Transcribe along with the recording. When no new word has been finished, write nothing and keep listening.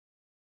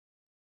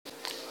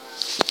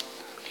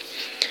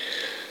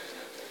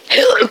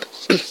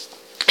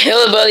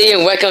Hello buddy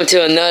and welcome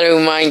to another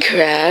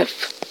Minecraft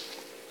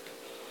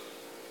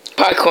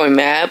Parkour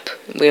map.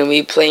 We're gonna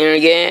be playing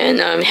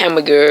again. I'm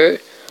Hamburger,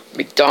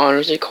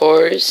 McDonald's of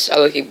course. I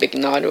look like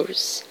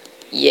McDonald's.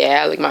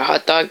 Yeah, I like my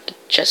hot dog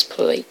chest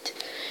plate.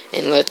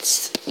 And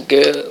let's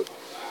go.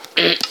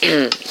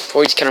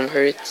 Voice kind of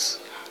hurts.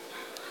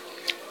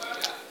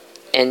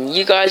 And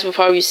you guys will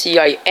probably see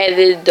I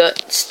edited the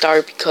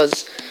start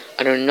because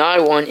I do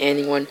not want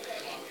anyone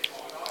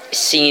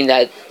seeing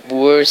that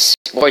worst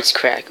voice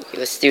crack. Okay,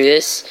 let's do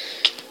this.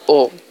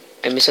 Oh,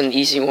 I missed an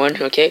easy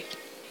one. Okay,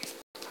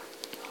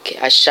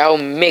 I shall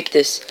make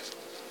this.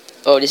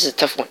 Oh, this is a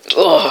tough one.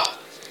 Oh,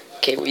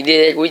 okay, we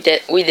did it. We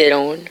did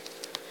on.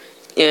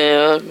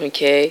 Yeah,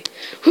 okay.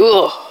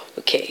 Oh,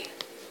 okay.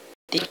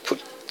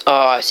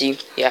 See,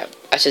 yeah,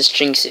 I just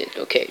jinxed it.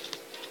 Okay,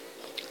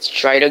 let's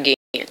try it again.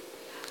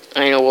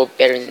 I know we're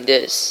better than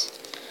this.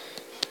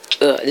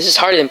 This is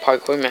harder than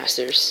Parkour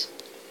Masters.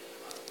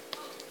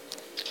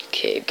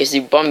 Okay, because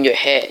you bump your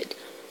head.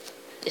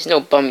 There's no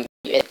bumping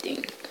your head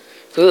thing.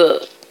 No,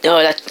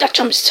 that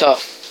jump is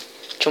tough.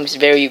 Jump is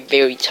very,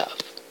 very tough.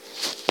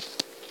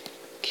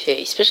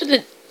 Okay,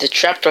 especially the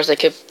trapdoors I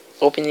kept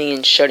opening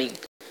and shutting.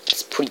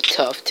 It's pretty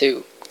tough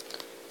too.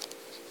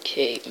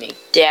 Okay, make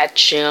that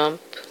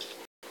jump.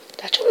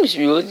 That jump is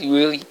really,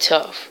 really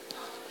tough.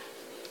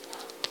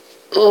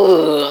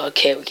 Oh,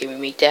 okay, we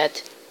make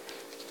that.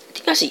 I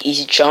think that's an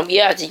easy jump.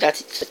 Yeah, I think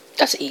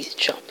that's an easy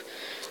jump.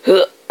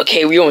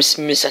 Okay, we almost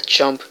missed that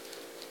jump.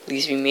 At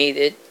least we made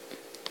it.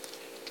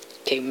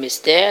 Okay,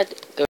 missed that.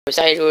 Go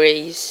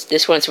sideways.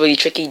 This one's really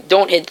tricky.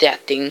 Don't hit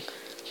that thing.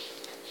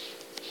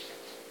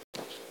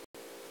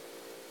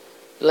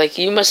 Like,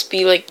 you must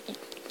be like,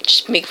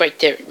 just make right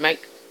there.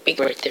 Make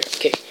right there.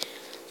 Okay.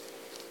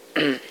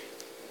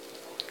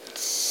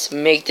 Let's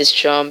make this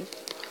jump.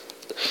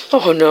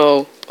 Oh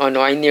no. Oh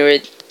no, I knew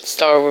it.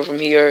 Start over from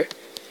here.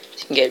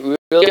 It can get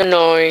really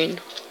annoying.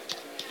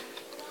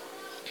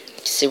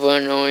 Super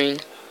annoying.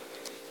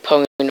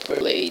 Pulling for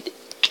blade.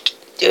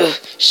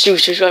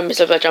 Shoot, I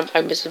missed up that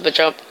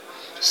jump.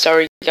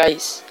 Sorry,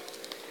 guys.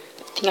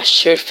 I think I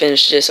should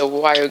finish this a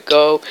while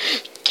ago.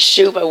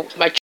 Shoot,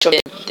 my jump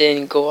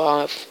didn't go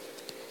off.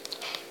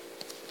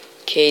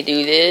 Okay,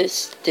 do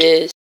this,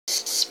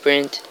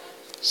 sprint.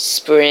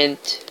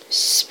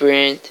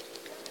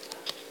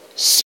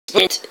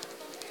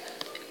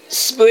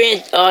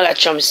 Oh, that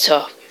jump is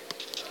tough.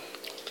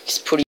 It's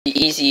pretty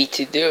easy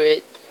to do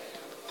it.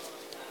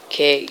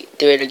 Okay,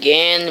 do it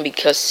again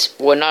because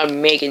we're not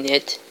making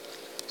it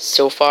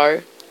so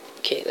far.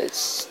 Okay,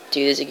 let's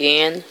do this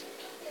again.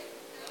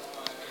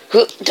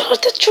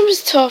 That jump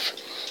is tough.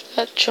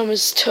 That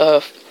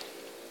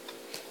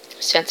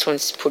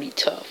one's pretty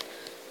tough.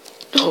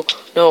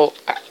 No,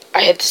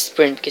 I had to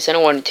sprint because I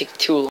don't want to take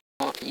too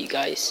long for you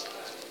guys.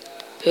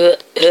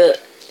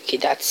 Okay,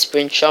 that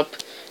sprint jump.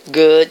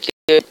 Good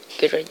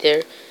right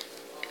there.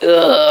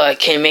 I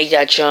can't make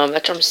that jump.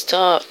 That jump's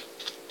tough.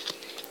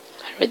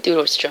 How do I do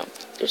those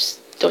jumps?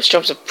 Those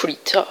jumps are pretty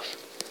tough.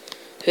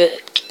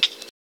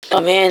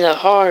 Oh man, they're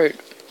hard.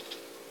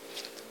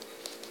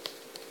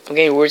 I'm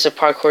getting words of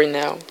parkour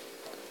now.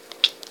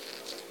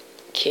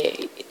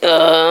 Okay,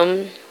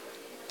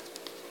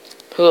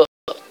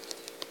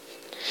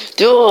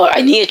 Dude,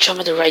 I need to jump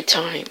at the right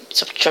time.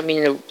 Stop jumping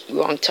in the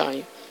wrong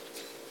time.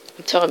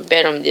 I'm telling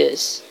bad on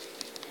this.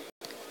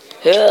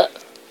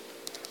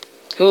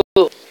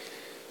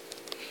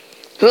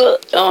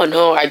 Oh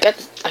no, I got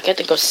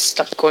to go.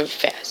 Stop going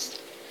fast.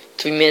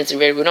 3 minutes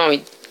already. We're not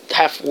even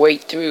halfway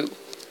through.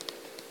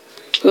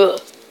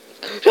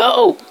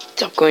 No,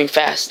 stop going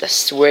fast.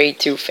 That's way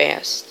too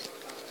fast.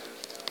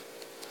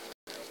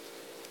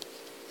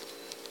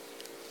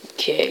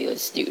 Okay,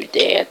 let's do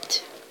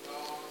that.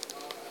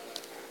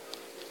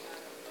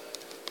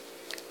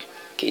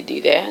 Okay,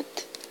 do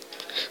that.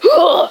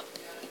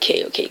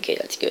 Okay,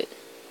 that's good.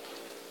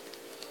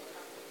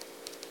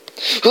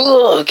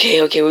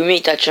 Okay, we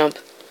made that jump.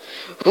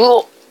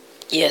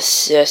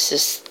 Yes,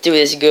 let's do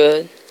this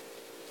good.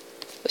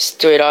 Let's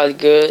do it all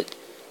good.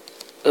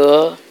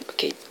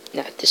 Okay,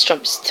 now this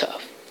jump is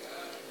tough.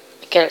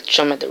 I gotta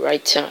jump at the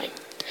right time.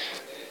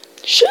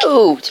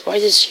 Shoot! Why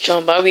this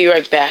jump? I'll be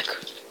right back.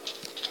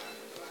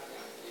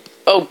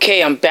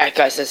 Okay, I'm back,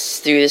 guys. Let's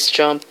do this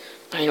jump.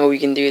 I know we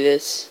can do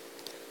this.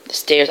 The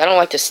stairs. I don't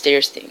like the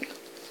stairs thing.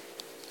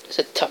 It's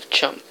a tough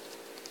jump.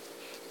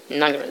 I'm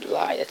not gonna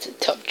lie. That's a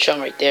tough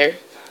jump right there.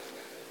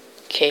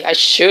 Okay, I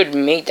should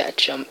make that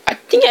jump. I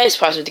think it is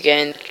possible to get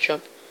in that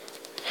jump.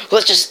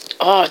 Let's just...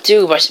 Oh,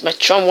 dude, my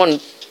jump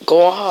won't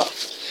go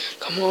off.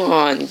 Come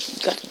on. You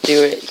gotta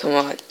do it. Come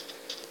on.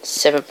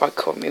 7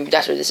 parkour. Maybe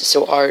that's why this is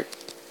so hard.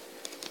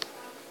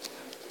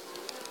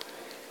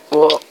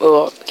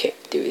 Okay,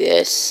 do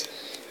this.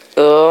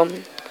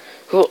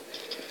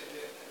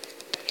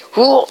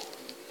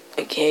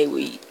 Okay,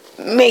 we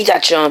make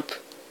that jump.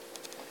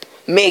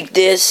 Make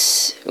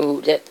this.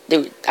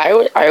 Dude,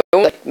 I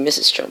like miss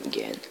this jump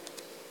again.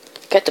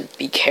 Got to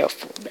be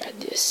careful about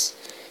this.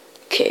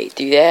 Okay,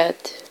 do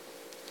that.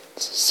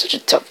 This is such a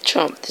tough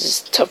jump. This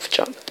is a tough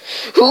jump.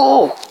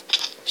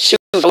 Shoot,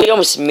 We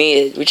almost made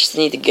it. We just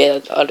need to get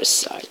on the other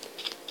side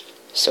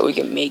so we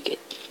can make it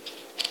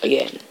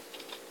again.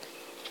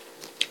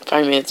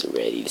 5 minutes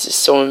already. This is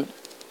so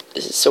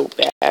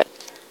bad.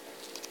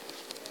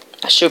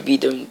 I should be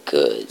doing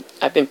good.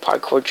 I've been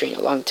parkour training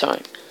a long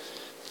time.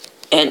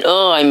 And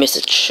oh, I missed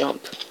a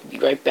jump. Be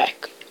right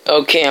back.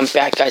 Okay, I'm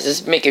back, guys.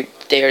 Let's make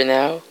it there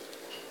now.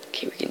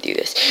 Okay, we can do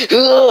this.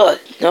 Ugh!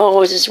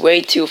 No, this is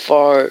way too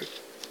far.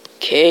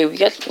 Okay, we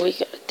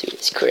gotta do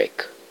this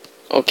quick.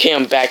 Okay,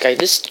 I'm back, guys.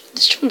 This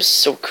jump is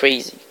so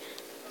crazy.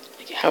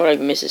 Like, how would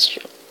I miss this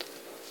jump?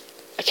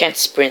 I can't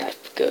sprint. I'm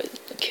good.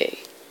 Okay.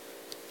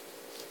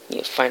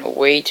 Need to find a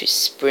way to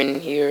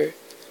sprint here.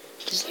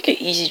 It's like an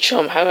easy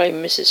jump. How did I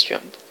miss this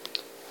jump?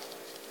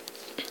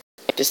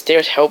 Like the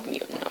stairs help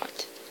me or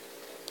not?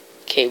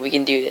 Okay, we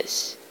can do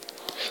this.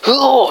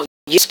 Oh,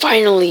 yes,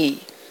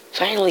 finally!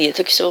 Finally, it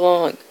took so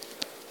long.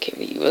 Okay,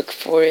 we look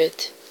for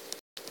it.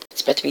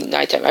 It's about to be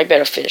nighttime. I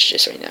better finish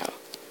this right now.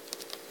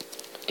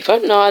 If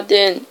I'm not,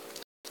 then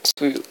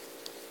screw.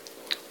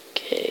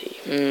 Okay,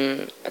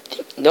 I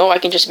think, no, I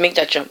can just make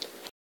that jump.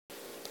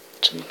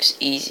 Jump looks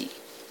easy.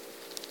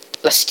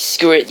 Let's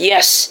screw it.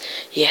 Yes!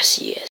 Yes,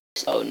 yes.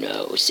 Oh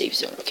no, safe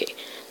zone. Okay,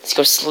 let's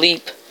go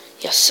sleep.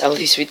 Yes, at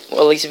least we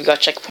got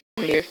checkpoint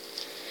here.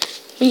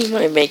 We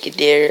might make it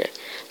there.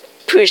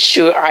 Pretty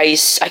sure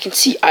ice. I can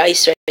see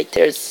ice right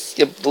there. It's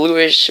the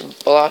bluish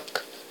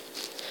block.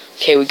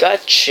 Okay, we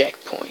got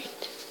checkpoint.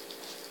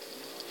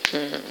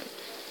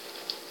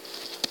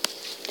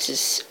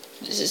 This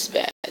is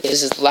bad.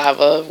 This is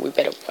lava. We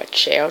better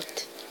watch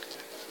out.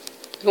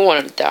 We don't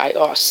want to die.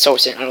 Oh, so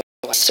sand. I don't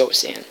like so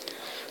sand.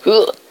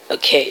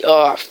 Okay.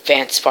 Oh,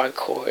 fancy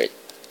parkour.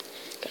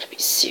 Gotta be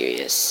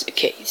serious.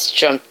 Okay, let's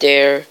jump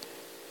there.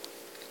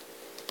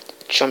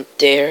 Jump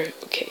there.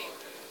 Okay.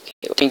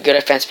 We're being good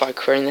at fancy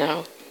parkour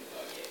now.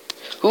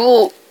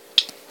 Ooh!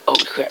 Oh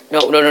crap. No.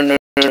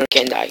 I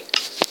can't die.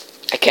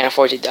 I can't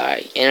afford to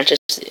die. And I just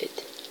did.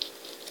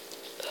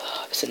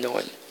 That's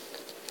annoying.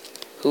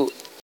 Ooh.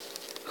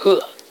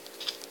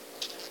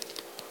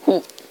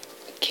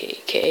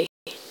 Okay.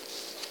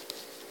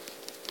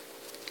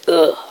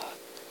 Ugh.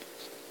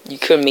 You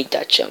couldn't make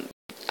that jump.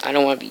 I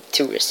don't want to be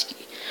too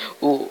risky.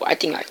 Ooh, I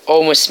think I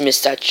almost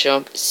missed that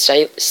jump.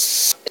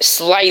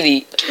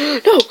 Slightly.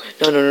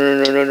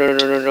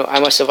 No. I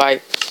must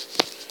survive.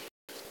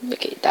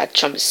 Okay, that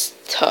jump is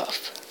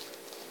tough.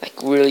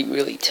 Like, really,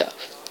 really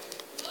tough.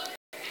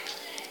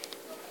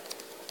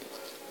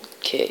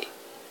 Okay.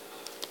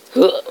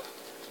 Ooh.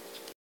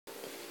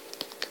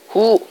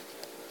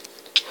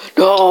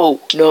 No.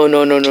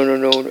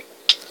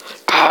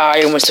 Ah,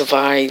 I almost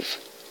survived.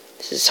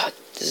 This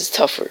is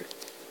tougher.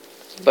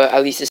 But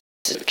at least this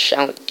is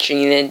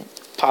challenging and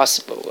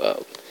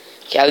possible.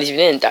 Okay, at least we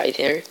didn't die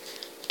there.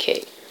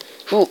 Okay.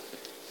 Who?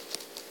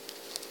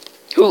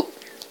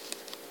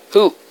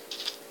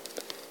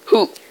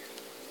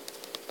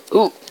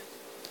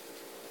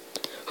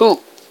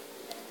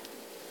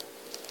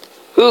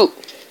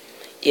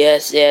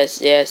 Yes.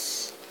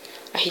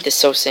 I hate the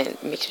so sand.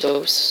 It makes me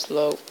so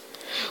slow.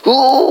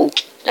 Ooh!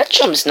 That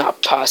jump is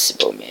not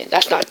possible, man.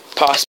 That's not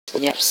possible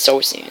when you have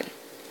so sand.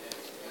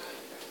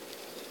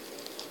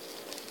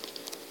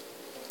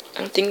 I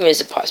don't think it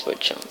is a possible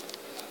jump.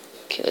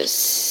 Okay, let's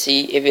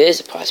see if it is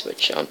a possible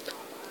jump.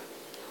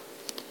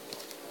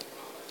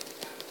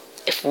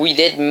 If we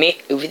did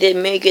make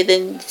it,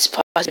 then it's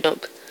a possible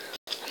jump.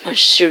 I'm not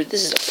sure if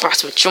this is a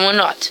possible jump or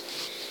not.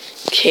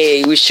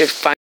 Okay, we should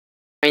find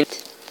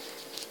it.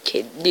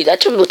 Okay, dude,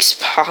 that jump looks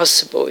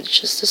possible. It's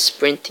just the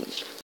sprinting.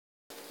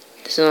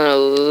 Does not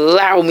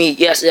allow me.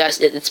 Yes,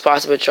 it's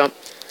possible jump.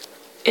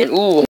 And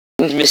ooh,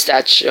 missed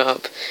that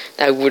jump.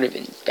 That would have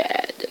been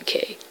bad.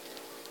 Okay.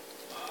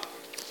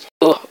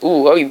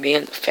 Oh, you made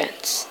on the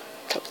fence.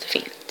 Top of the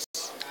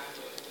fence.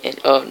 And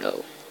oh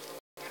no.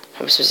 How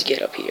am I supposed to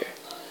get up here?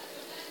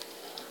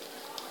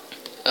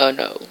 Oh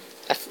no.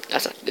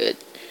 That's not good.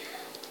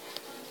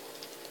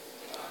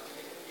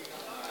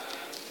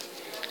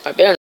 I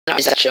better not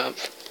miss that jump.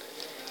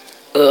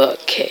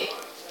 Okay.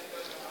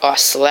 Oh,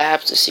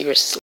 slabs. The secret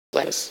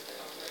slabs.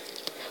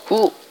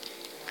 Ooh.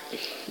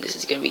 This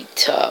is gonna be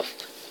tough.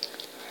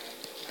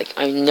 Like,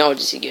 I know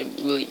this is gonna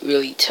be really,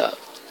 really tough.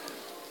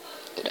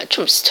 That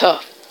jump's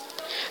tough.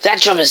 That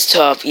jump is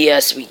tough.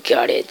 Yes, we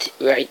got it.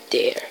 Right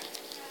there.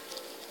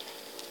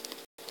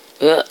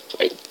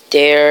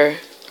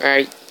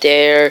 Right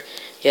there.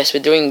 Yes,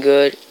 we're doing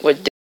good. We're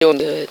doing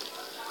good.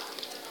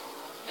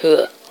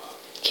 Okay,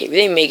 we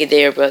didn't make it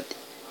there, but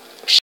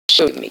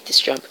should we make this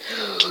jump?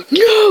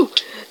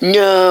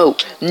 No,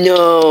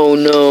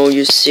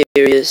 you're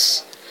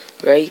serious.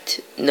 Right?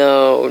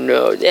 No,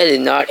 that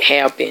did not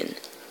happen.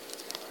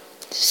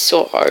 It's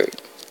so hard.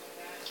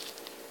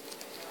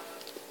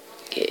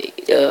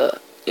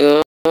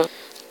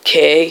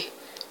 Okay,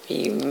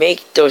 we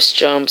make those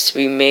jumps,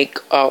 we make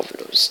all of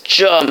those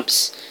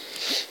jumps.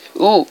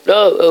 Ooh,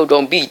 no,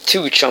 don't be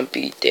too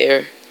jumpy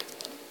there.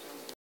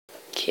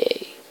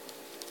 Okay.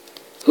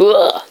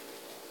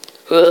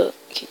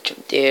 Okay,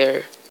 jump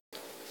there.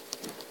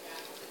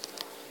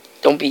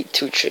 Don't be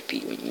too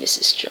trippy when you miss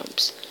his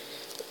jumps.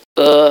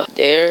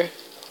 There.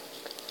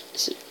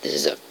 This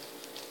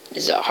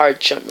is a hard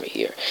jump right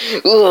here.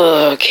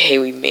 Okay,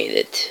 we made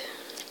it.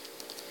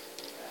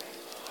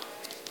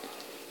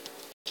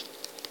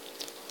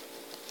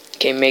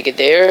 Okay, make it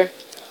there.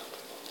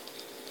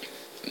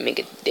 Make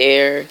it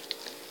there.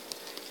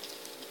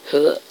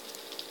 Huh.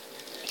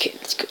 Okay,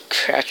 let's go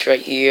crash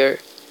right here.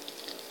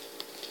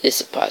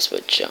 This is a possible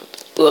jump.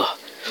 Ugh.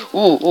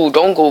 Ooh,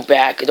 don't go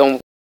back.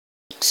 Don't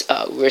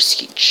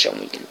risky jump.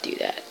 We can do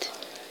that.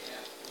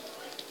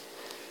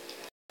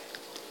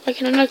 Why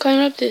can I not climb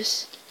up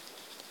this?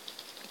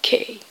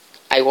 Okay,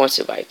 I won't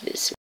survive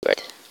this.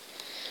 Right.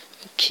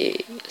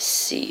 Okay, let's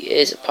see. It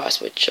is a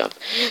possible jump.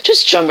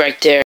 Just jump right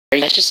there.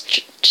 Yeah, just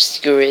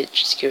screw it.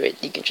 Just screw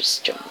it. You can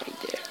just jump right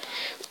there.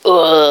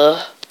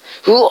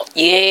 Ooh,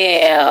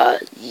 yeah,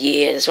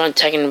 that's what I'm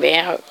talking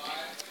about.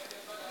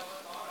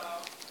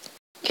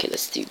 Okay,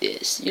 let's do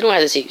this. You don't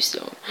have to save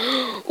stone.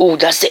 Oh,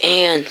 that's the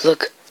end.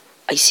 Look,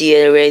 I see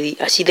it already.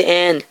 I see the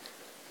end.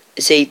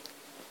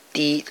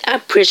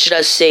 I'm pretty sure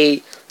that's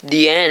say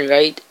the end,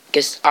 right?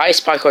 Because ice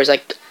parkour is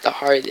like the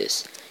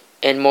hardest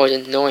and more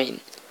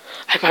annoying.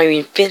 I might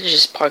even finish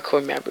this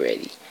parkour map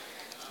already.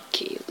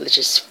 Okay, let's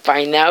just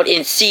find out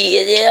and see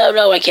it. Oh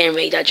no, I can't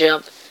make that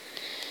jump.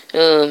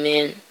 Oh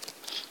man.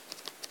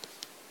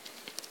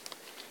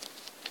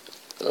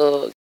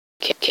 Oh,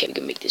 okay, we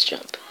can make this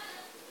jump.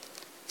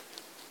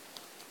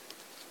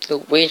 Oh,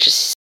 can we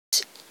just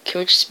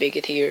make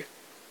it here?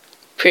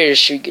 Pretty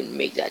sure you can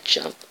make that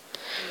jump.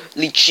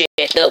 Legit.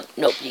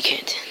 Nope, you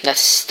can't.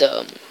 That's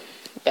the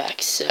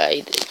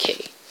backside.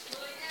 Okay.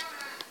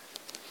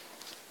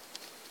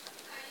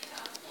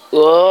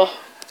 Oh.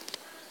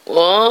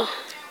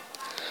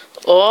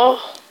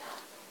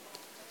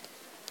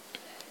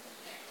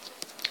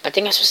 I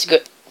think I'm supposed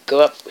to go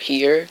up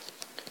here.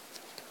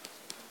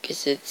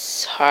 Because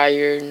it's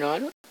higher. No,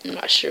 I'm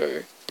not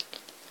sure.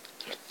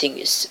 I think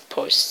it's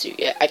supposed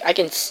to. Yeah, I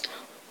can.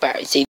 Wow,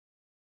 it's a.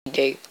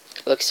 Okay,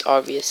 looks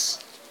obvious.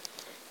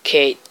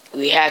 Okay,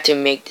 we have to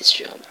make this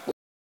jump.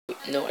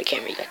 No, I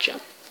can't make that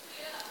jump.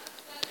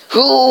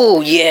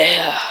 Ooh,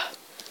 yeah.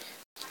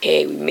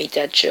 Okay, we made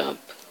that jump.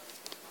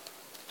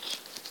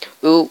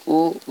 Ooh,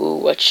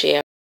 watch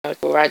out.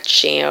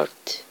 Watch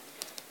out.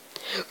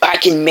 I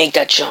can make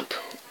that jump.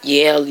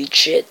 Yeah,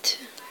 legit.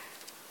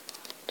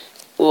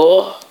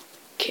 Oh,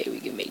 okay, we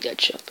can make that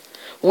jump.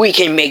 We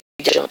can make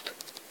that jump.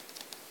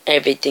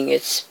 Everything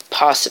is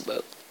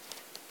possible.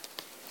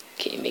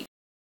 Okay,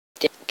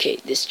 okay,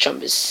 this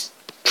jump is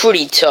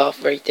pretty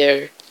tough right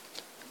there.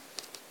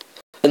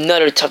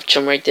 Another tough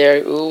jump right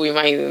there. Ooh, we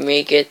might even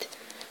make it.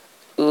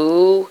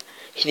 Ooh,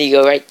 here you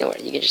go right there.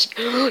 You can just,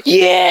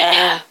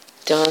 yeah.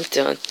 Dun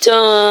dun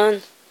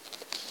dun.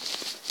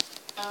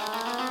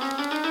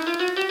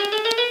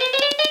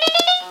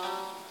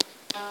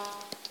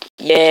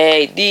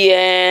 Yay, the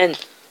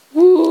end.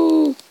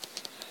 Woo.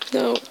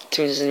 No,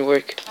 tune doesn't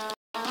work.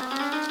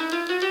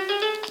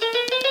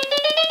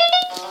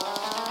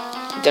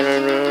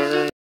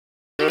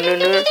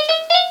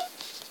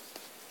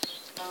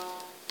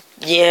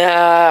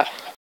 Yeah,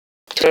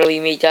 totally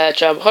made that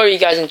jump. Hope you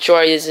guys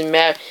enjoy this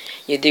map.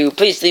 You do.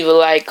 Please leave a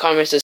like,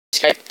 comment,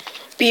 subscribe.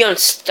 Be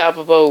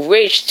unstoppable.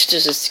 Rage to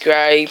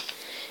subscribe.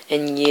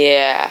 And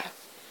yeah,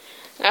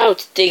 I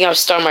think I'll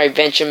start my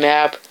adventure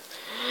map.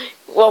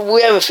 Well,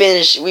 we haven't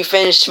finished. We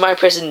finished Mine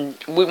Prison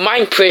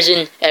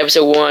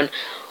episode 1.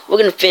 We're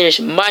gonna finish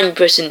Mine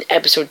Prison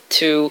episode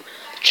 2,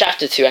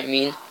 chapter 2. I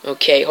mean.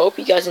 Okay. Hope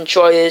you guys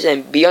enjoy this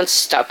and be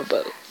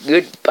unstoppable.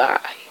 Goodbye.